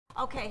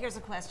Okay, here's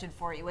a question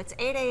for you. It's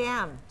 8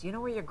 a.m. Do you know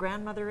where your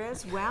grandmother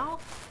is? Well,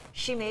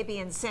 she may be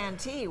in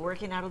Santee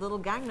working out a little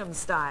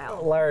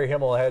Gangnam-style. Larry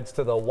Himmel heads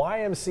to the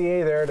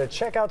YMCA there to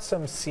check out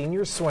some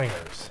senior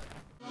swingers.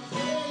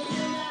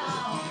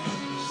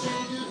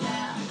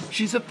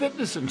 She's a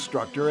fitness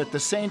instructor at the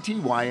Santee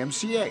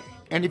YMCA.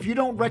 And if you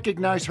don't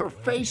recognize her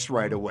face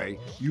right away,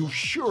 you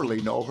surely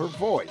know her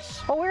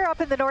voice. Well, we're up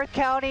in the North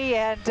County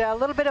and a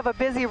little bit of a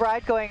busy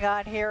ride going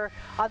on here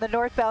on the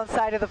northbound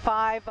side of the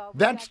 5.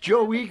 That's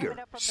Jo Eager,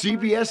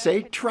 CBS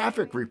 8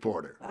 traffic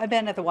reporter. I've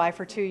been at the Y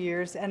for 2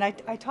 years, and I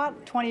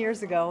taught 20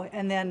 years ago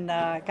and then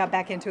got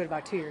back into it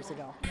about 2 years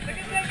ago.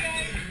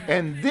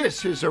 And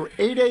this is her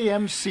 8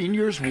 a.m.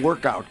 seniors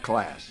workout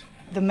class.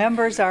 The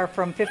members are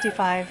from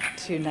 55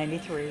 to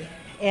 93.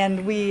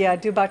 And we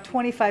do about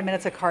 25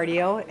 minutes of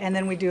cardio, and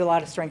then we do a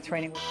lot of strength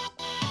training.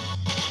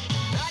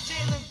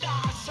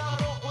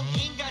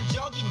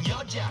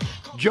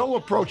 Jo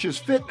approaches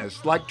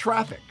fitness like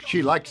traffic.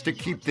 She likes to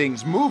keep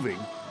things moving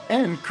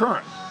and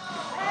current.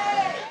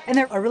 And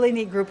they're a really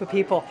neat group of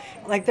people.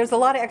 Like, there's a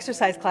lot of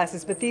exercise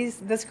classes, but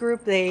this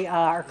group, they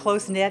are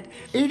close-knit.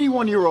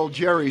 81-year-old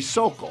Jerry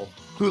Sokol,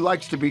 who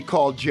likes to be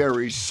called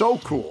Jerry So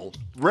Cool,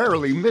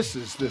 rarely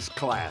misses this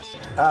class.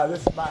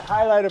 This is my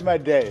highlight of my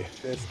day.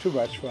 It's too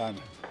much fun.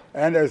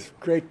 And there's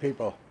great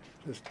people.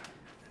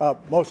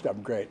 Most of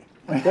them great.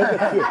 There's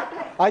a few.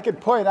 I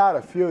could point out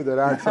a few that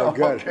aren't so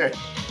good. Okay.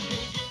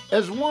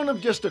 As one of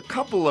just a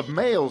couple of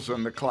males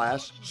in the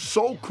class,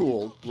 So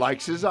Cool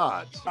likes his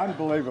odds.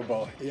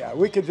 Unbelievable. Yeah,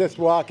 we could just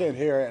walk in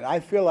here and I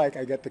feel like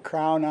I get the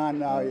crown on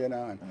now, you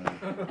know,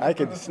 and I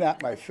can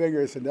snap my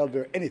fingers and they'll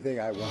do anything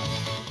I want.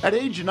 At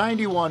age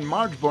 91,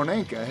 Marge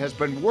Bonenka has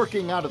been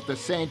working out at the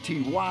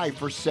Santee Y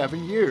for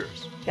 7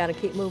 years. Gotta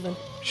keep moving.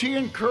 She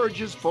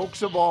encourages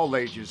folks of all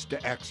ages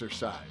to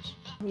exercise.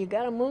 You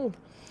gotta move.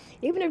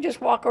 Even if you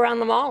just walk around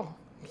the mall.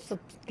 Just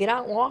get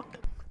out and walk.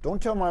 Don't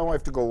tell my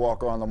wife to go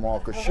walk around the mall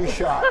because she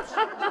shops.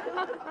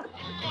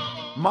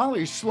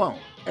 Molly Sloan,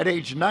 at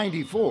age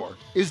 94,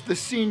 is the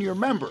senior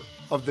member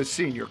of the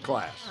senior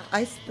class.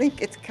 I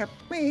think it's kept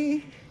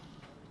me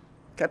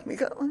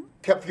going.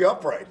 Kept you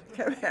upright.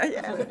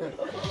 Yeah.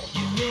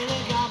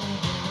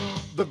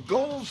 The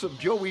goals of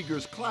Jo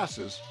Eager's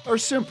classes are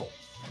simple.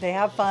 They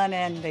have fun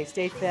and they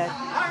stay fit.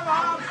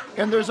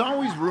 And there's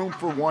always room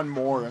for one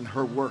more in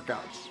her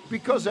workouts,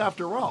 because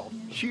after all,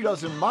 she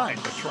doesn't mind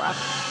the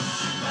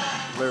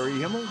traffic. Larry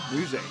Himmel,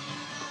 News 8.